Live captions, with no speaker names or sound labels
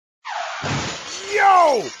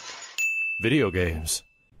Yo! Video games.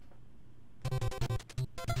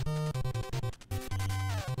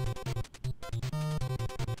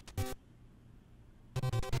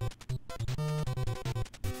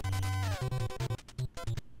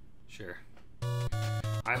 Sure.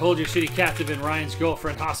 I hold your city captive and Ryan's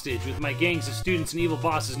girlfriend hostage. With my gangs of students and evil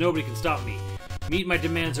bosses, nobody can stop me. Meet my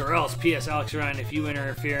demands or else. P.S. Alex Ryan, if you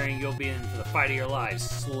interfering, you'll be in for the fight of your lives.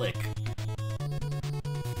 Slick.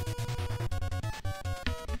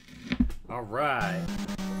 Alright.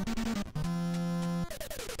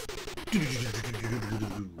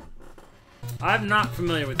 I'm not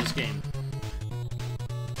familiar with this game.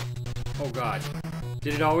 Oh god.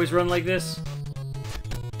 Did it always run like this?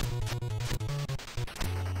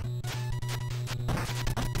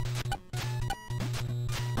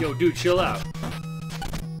 Yo, dude, chill out.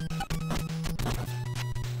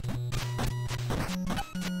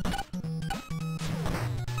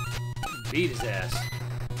 Beat his ass.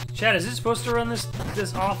 Chad, is it supposed to run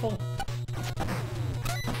this awful?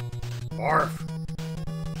 Barf.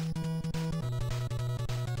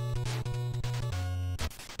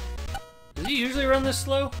 Does he usually run this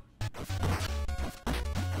slow?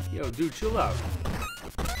 Yo, dude, chill out.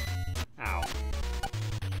 Ow.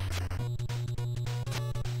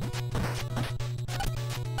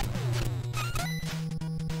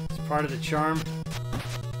 It's part of the charm.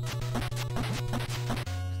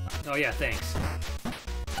 Oh yeah, thanks.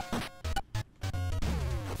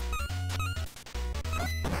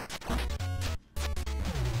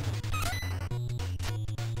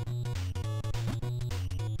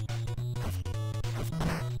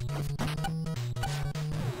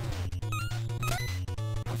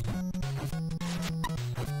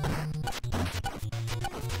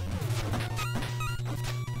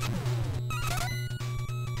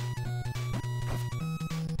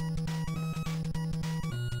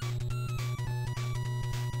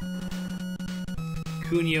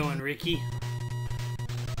 Cunio and Ricky.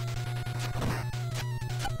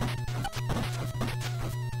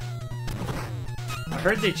 I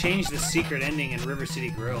heard they changed the secret ending in River City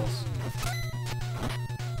Grills.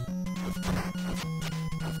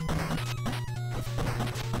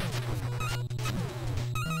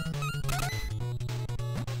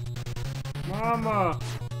 Mama!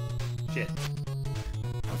 Shit.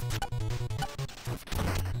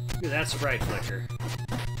 Look at that sprite flicker.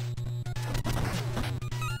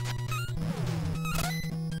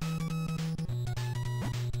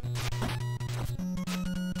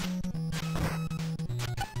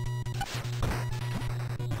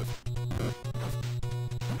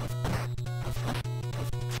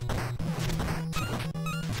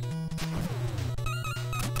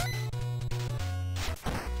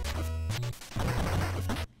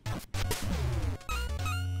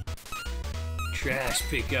 Trash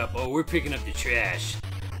pickup. Oh, we're picking up the trash.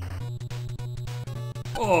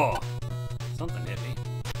 Oh! Something hit me.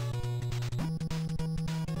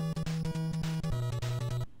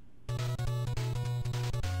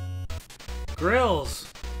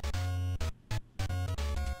 Grills!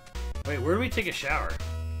 Wait, where do we take a shower?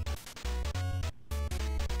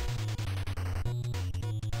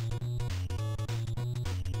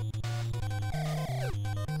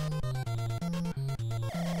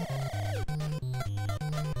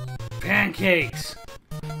 Pancakes!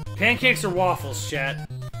 Pancakes or waffles, chat?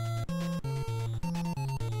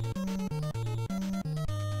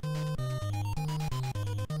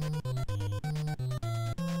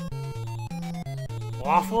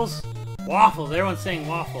 Waffles? Waffles! Everyone's saying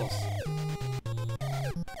waffles.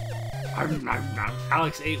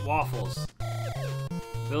 Alex ate waffles.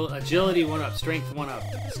 Agility 1 up, strength 1 up,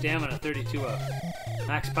 stamina 32 up.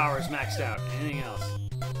 Max power is maxed out. Anything else?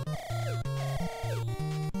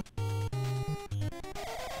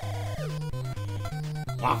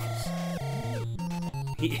 Waffles.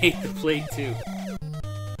 He ate the plate too.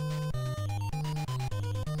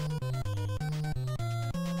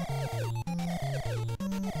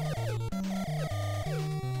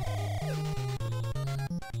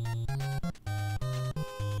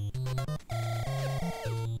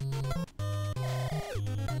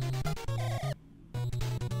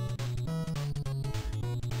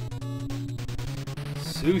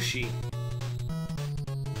 Sushi.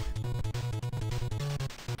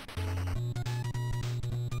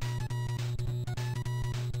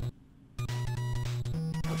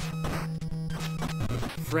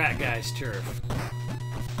 Frat guy's turf.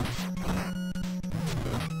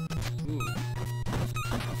 Ooh.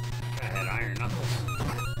 I had iron knuckles.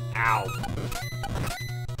 Ow.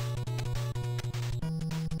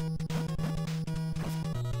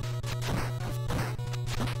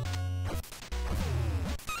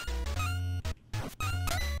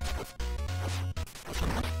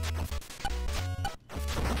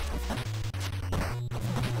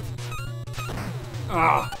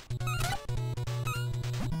 Ah!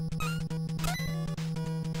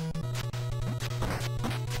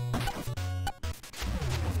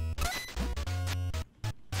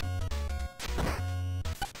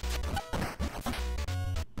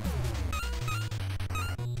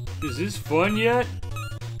 Is this fun yet?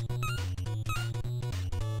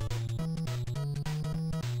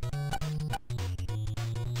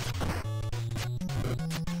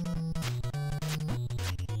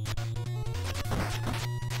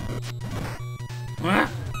 Huh?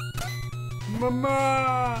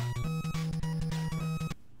 Mama!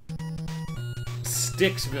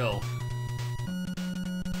 Sticksville.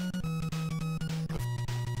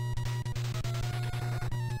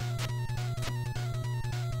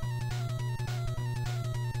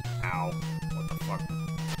 Ow. What the fuck?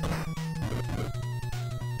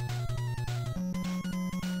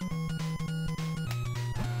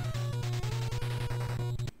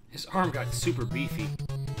 His arm got super beefy.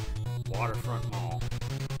 Waterfront Mall.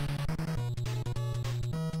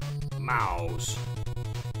 Mouse.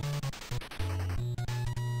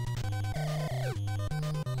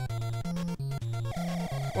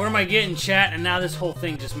 What am I getting, chat? And now this whole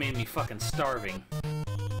thing just made me fucking starving.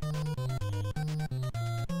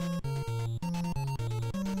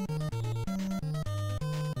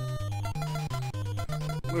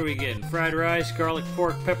 What are we getting? Fried rice, garlic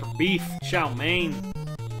pork, pepper beef, chow mein.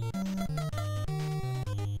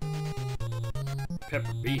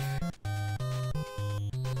 Pepper beef.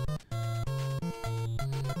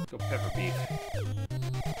 Let's go pepper beef.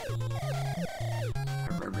 I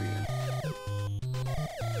remember you.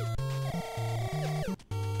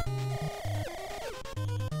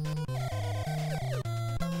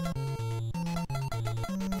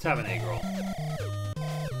 Let's have an egg roll.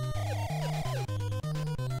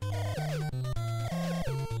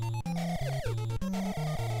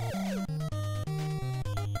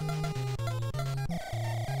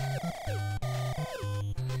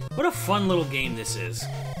 What a fun little game this is.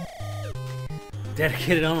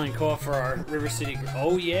 Dedicated online co-op for our River City...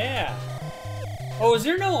 Oh, yeah! Oh, is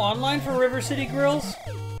there no online for River City Grills?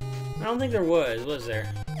 I don't think there was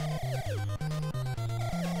there?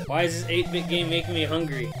 Why is this 8-bit game making me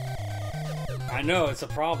hungry? I know, it's a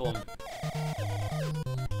problem.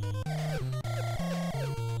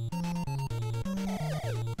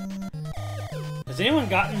 Has anyone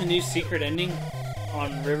gotten the new secret ending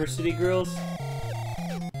on River City Grills?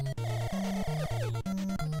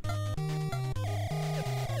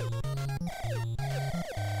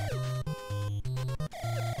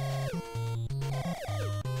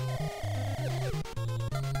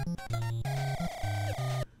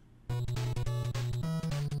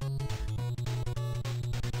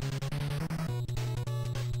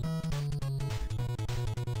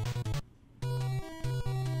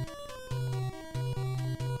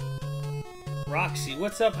 Roxy,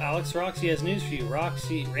 what's up, Alex? Roxy has news for you.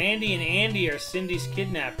 Roxy, Randy and Andy are Cindy's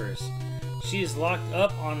kidnappers. She is locked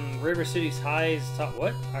up on River City's highest top.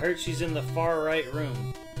 What? I heard she's in the far right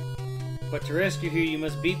room. But to rescue her, you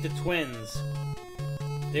must beat the twins.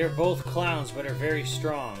 They are both clowns, but are very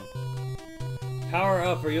strong. Power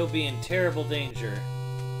up, or you'll be in terrible danger.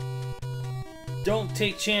 Don't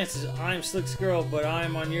take chances. I'm Slick's girl, but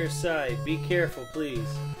I'm on your side. Be careful, please.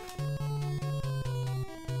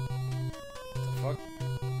 Fuck.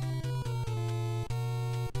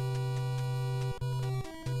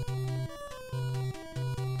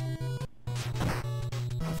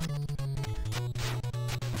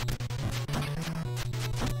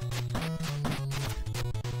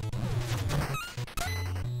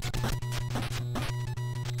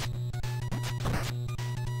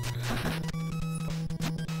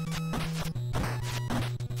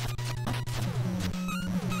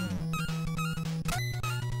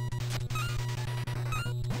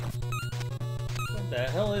 What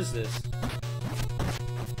the hell is this?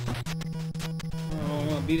 Oh, I'm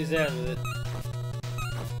gonna beat his ass with it.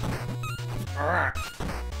 Alright.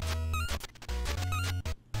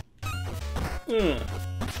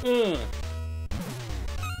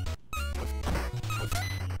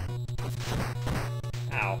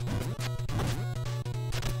 Ow.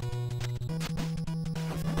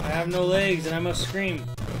 I have no legs and I must scream.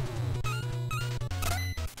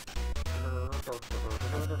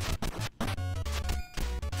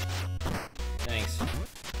 Thanks.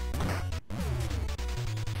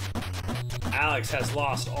 Alex has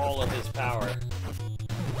lost all of his power.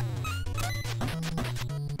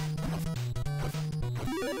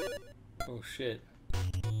 Oh shit.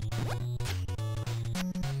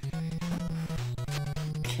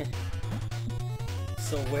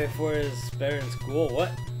 So wait for it is better in school?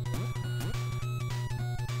 What?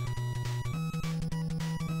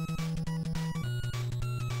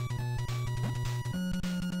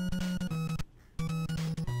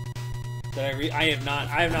 That I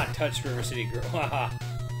have not touched River City Girl. Haha.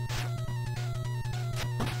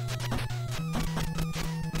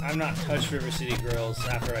 I've not touched River City Girls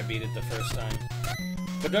after I beat it the first time.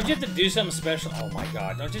 But don't you have to do something special? Oh my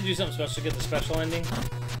god, don't you do something special to get the special ending?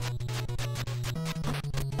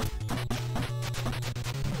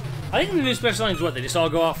 I think the new special endings, what, they just all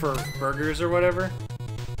go out for burgers or whatever?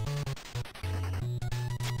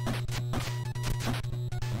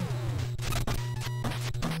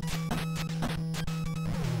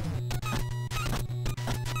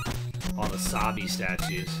 All the Sabi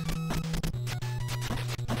statues.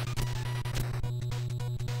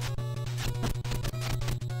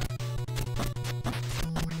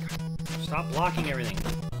 Stop blocking everything.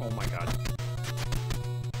 Oh my god.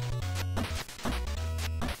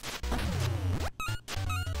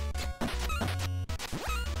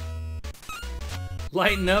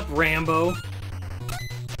 Lighten up, Rambo.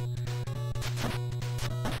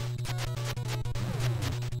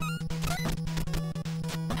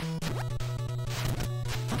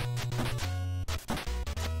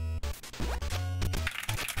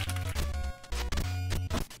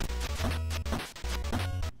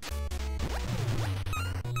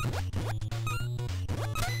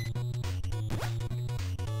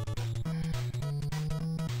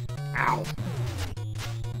 Ow.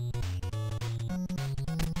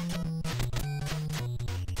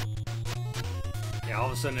 Yeah, all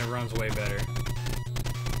of a sudden it runs way better.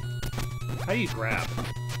 How do you grab?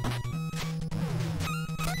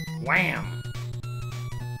 Wham!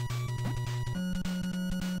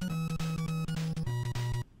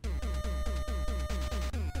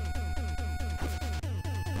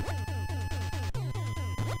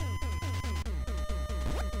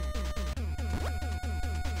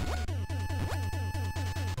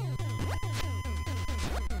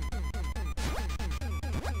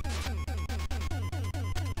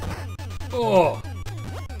 Oh!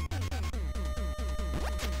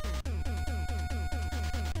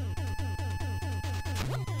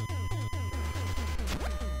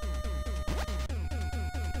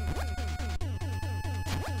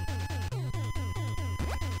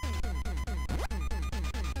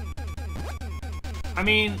 I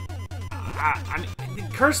mean,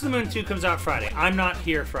 Curse of the Moon 2 comes out Friday. I'm not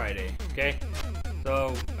here Friday, okay?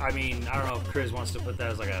 So, I mean, I don't know if Chris wants to put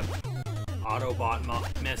that as like a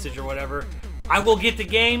Autobot message or whatever. I will get the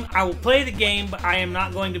game, I will play the game, but I am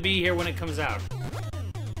not going to be here when it comes out.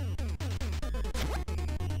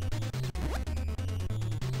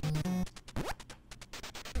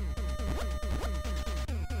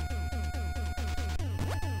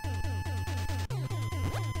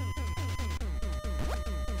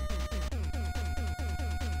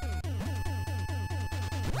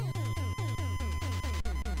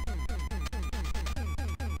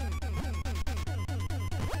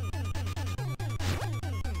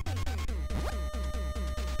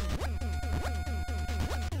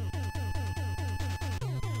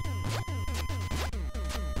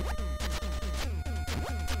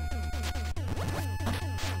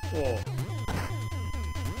 Oh.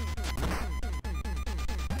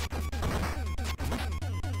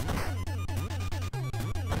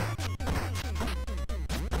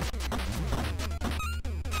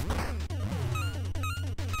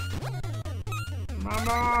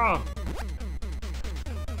 Mama!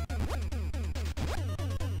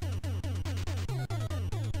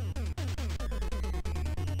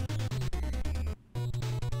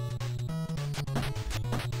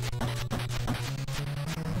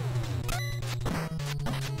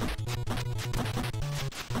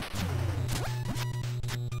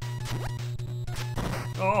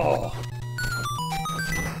 Oh!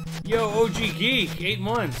 Yo, OG Geek, 8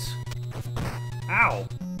 months. Ow.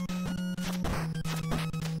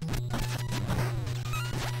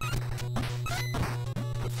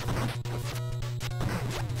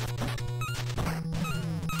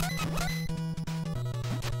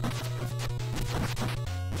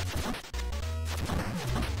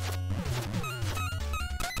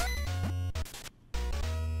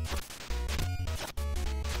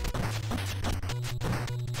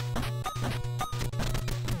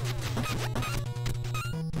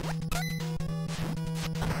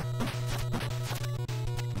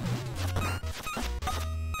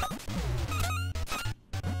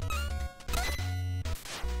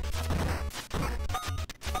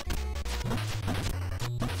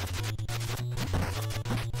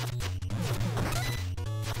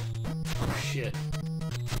 Shit.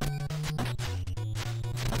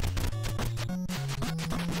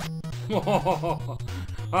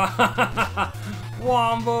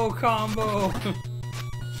 Wombo combo.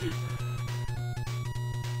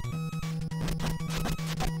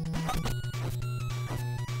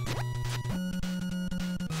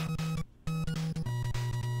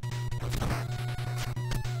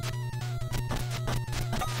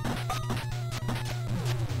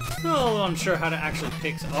 a little unsure how to actually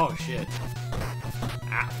pick. Oh shit!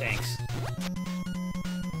 Ah, thanks.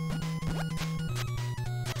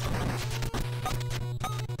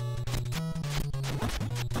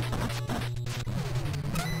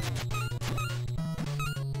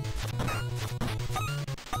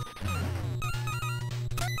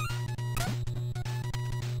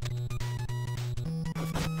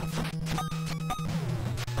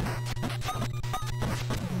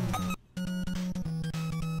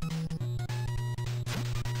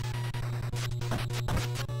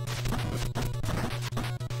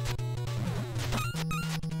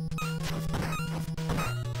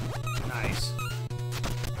 Nice.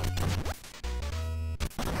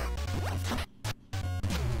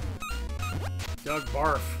 Doug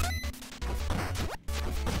barf.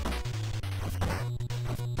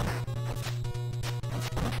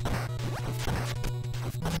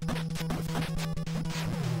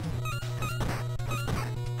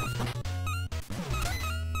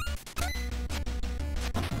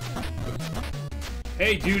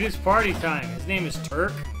 Hey dude, it's party time. His name is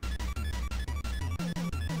Turk.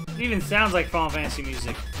 It even sounds like Final Fantasy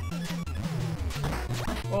music.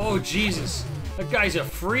 Oh Jesus, that guy's a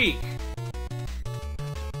freak.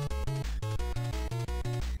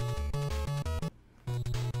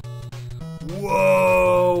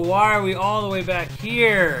 Whoa, why are we all the way back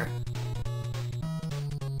here?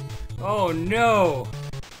 Oh no.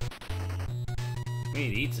 We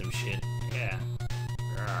need to eat some shit. Yeah.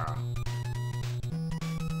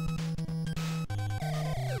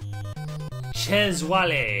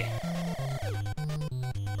 Cheswale.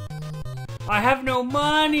 I have no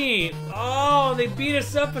money! Oh, they beat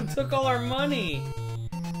us up and took all our money.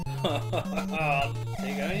 I'll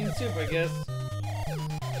take onion soup, I guess.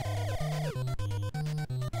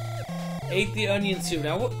 Ate the onion soup.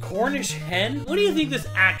 Now, what? Cornish hen? What do you think this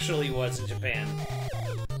actually was in Japan?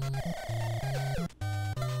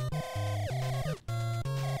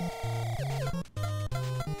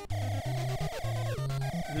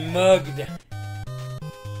 Mugged.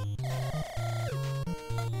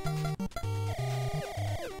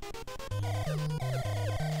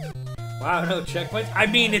 Wow, no checkpoints? I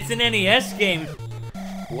mean, it's an NES game.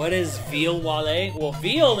 What is veal wale? Well,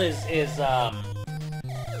 veal is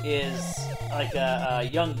like a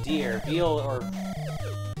young deer. Veal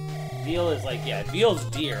is like, yeah, veal's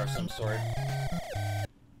deer of some sort. I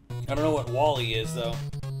don't know what wally is though.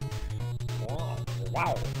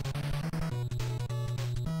 Wow.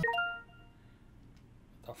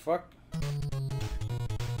 The fuck?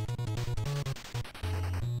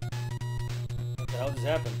 What the hell just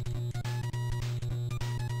happened?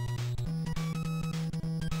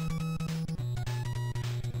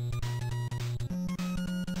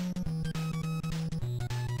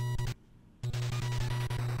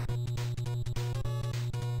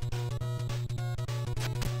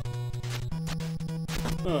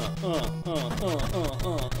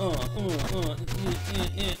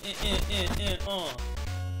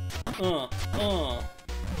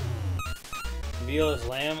 Veal is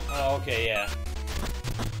lamb? Oh, okay, yeah.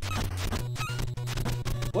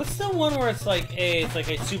 What's the one where it's like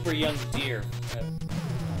a super young deer?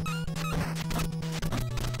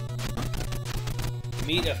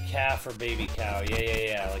 Meat of calf or baby cow.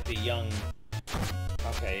 Yeah. Like the young.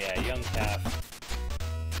 Okay, yeah, young calf.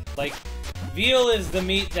 Like, veal is the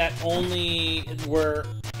meat that only where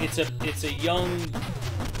it's a young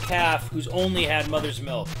calf who's only had mother's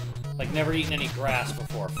milk, like never eaten any grass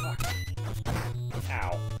before. Fuck.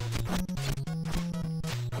 Ow.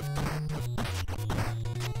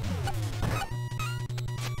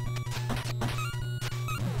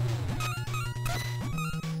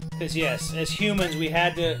 Because yes, as humans, we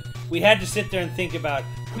had to sit there and think about,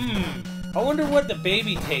 I wonder what the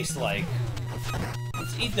baby tastes like.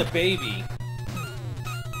 Let's eat the baby.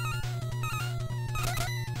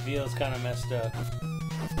 Veal's kind of messed up.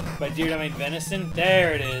 By deer, I mean venison.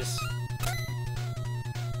 There it is.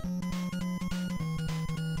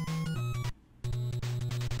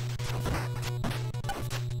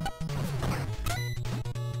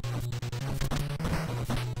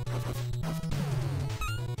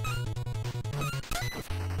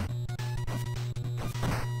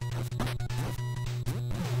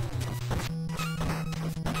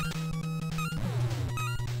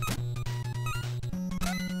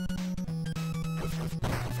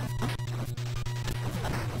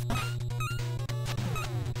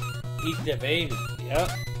 Eat the baby. Yep.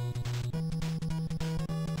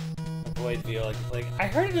 Avoid veal like I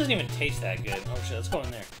heard it doesn't even taste that good. Oh shit, let's go in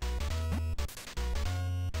there.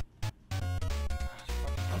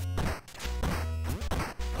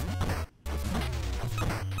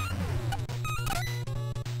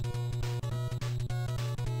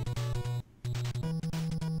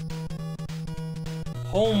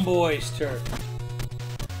 Homeboy's turf.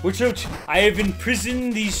 Watch out! I have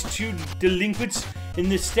imprisoned these two delinquents in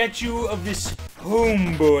the statue of this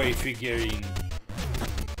homeboy figurine.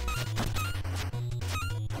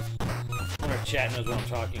 I wonder if chat knows what I'm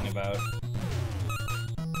talking about.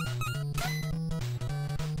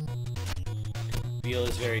 Veal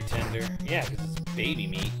is very tender. Yeah, because it's baby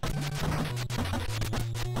meat.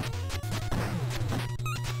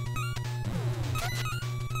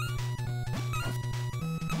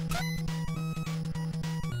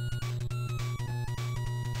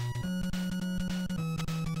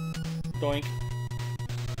 Doink.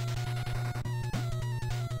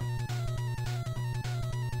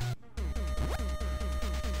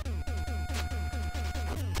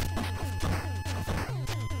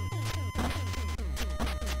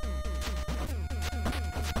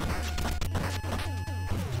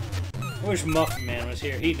 I wish Muffin Man was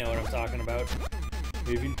here. He'd know what I'm talking about.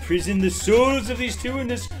 We've imprisoned the souls of these two in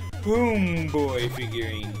this homeboy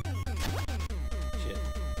figurine. Shit.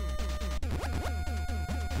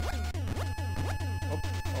 Oh,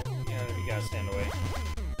 yeah, you gotta stand away.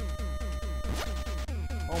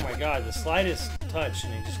 Oh my god, the slightest touch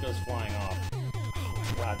and he just goes flying off.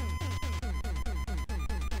 Oh my god.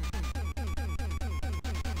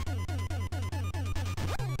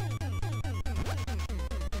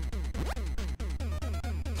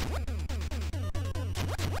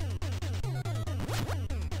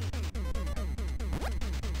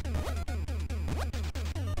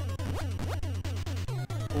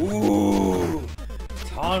 Ooh,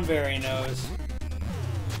 Tonberry nose.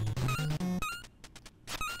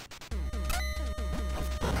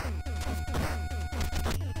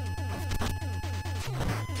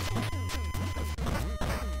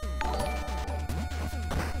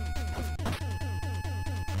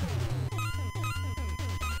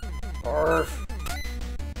 Arf.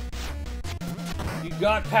 You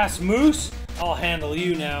got past Moose? I'll handle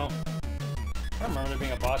you now. I don't remember there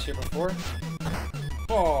being a boss here before.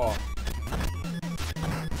 Oh.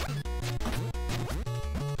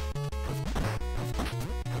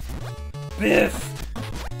 Biff!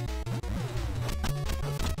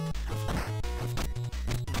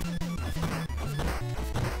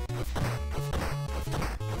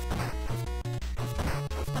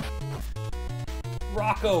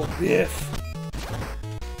 Rocco, Biff!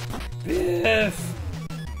 Biff!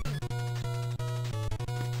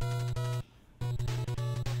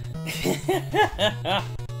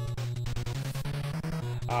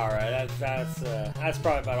 All right, that's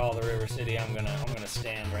probably about all the River City I'm gonna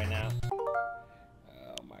stand right now.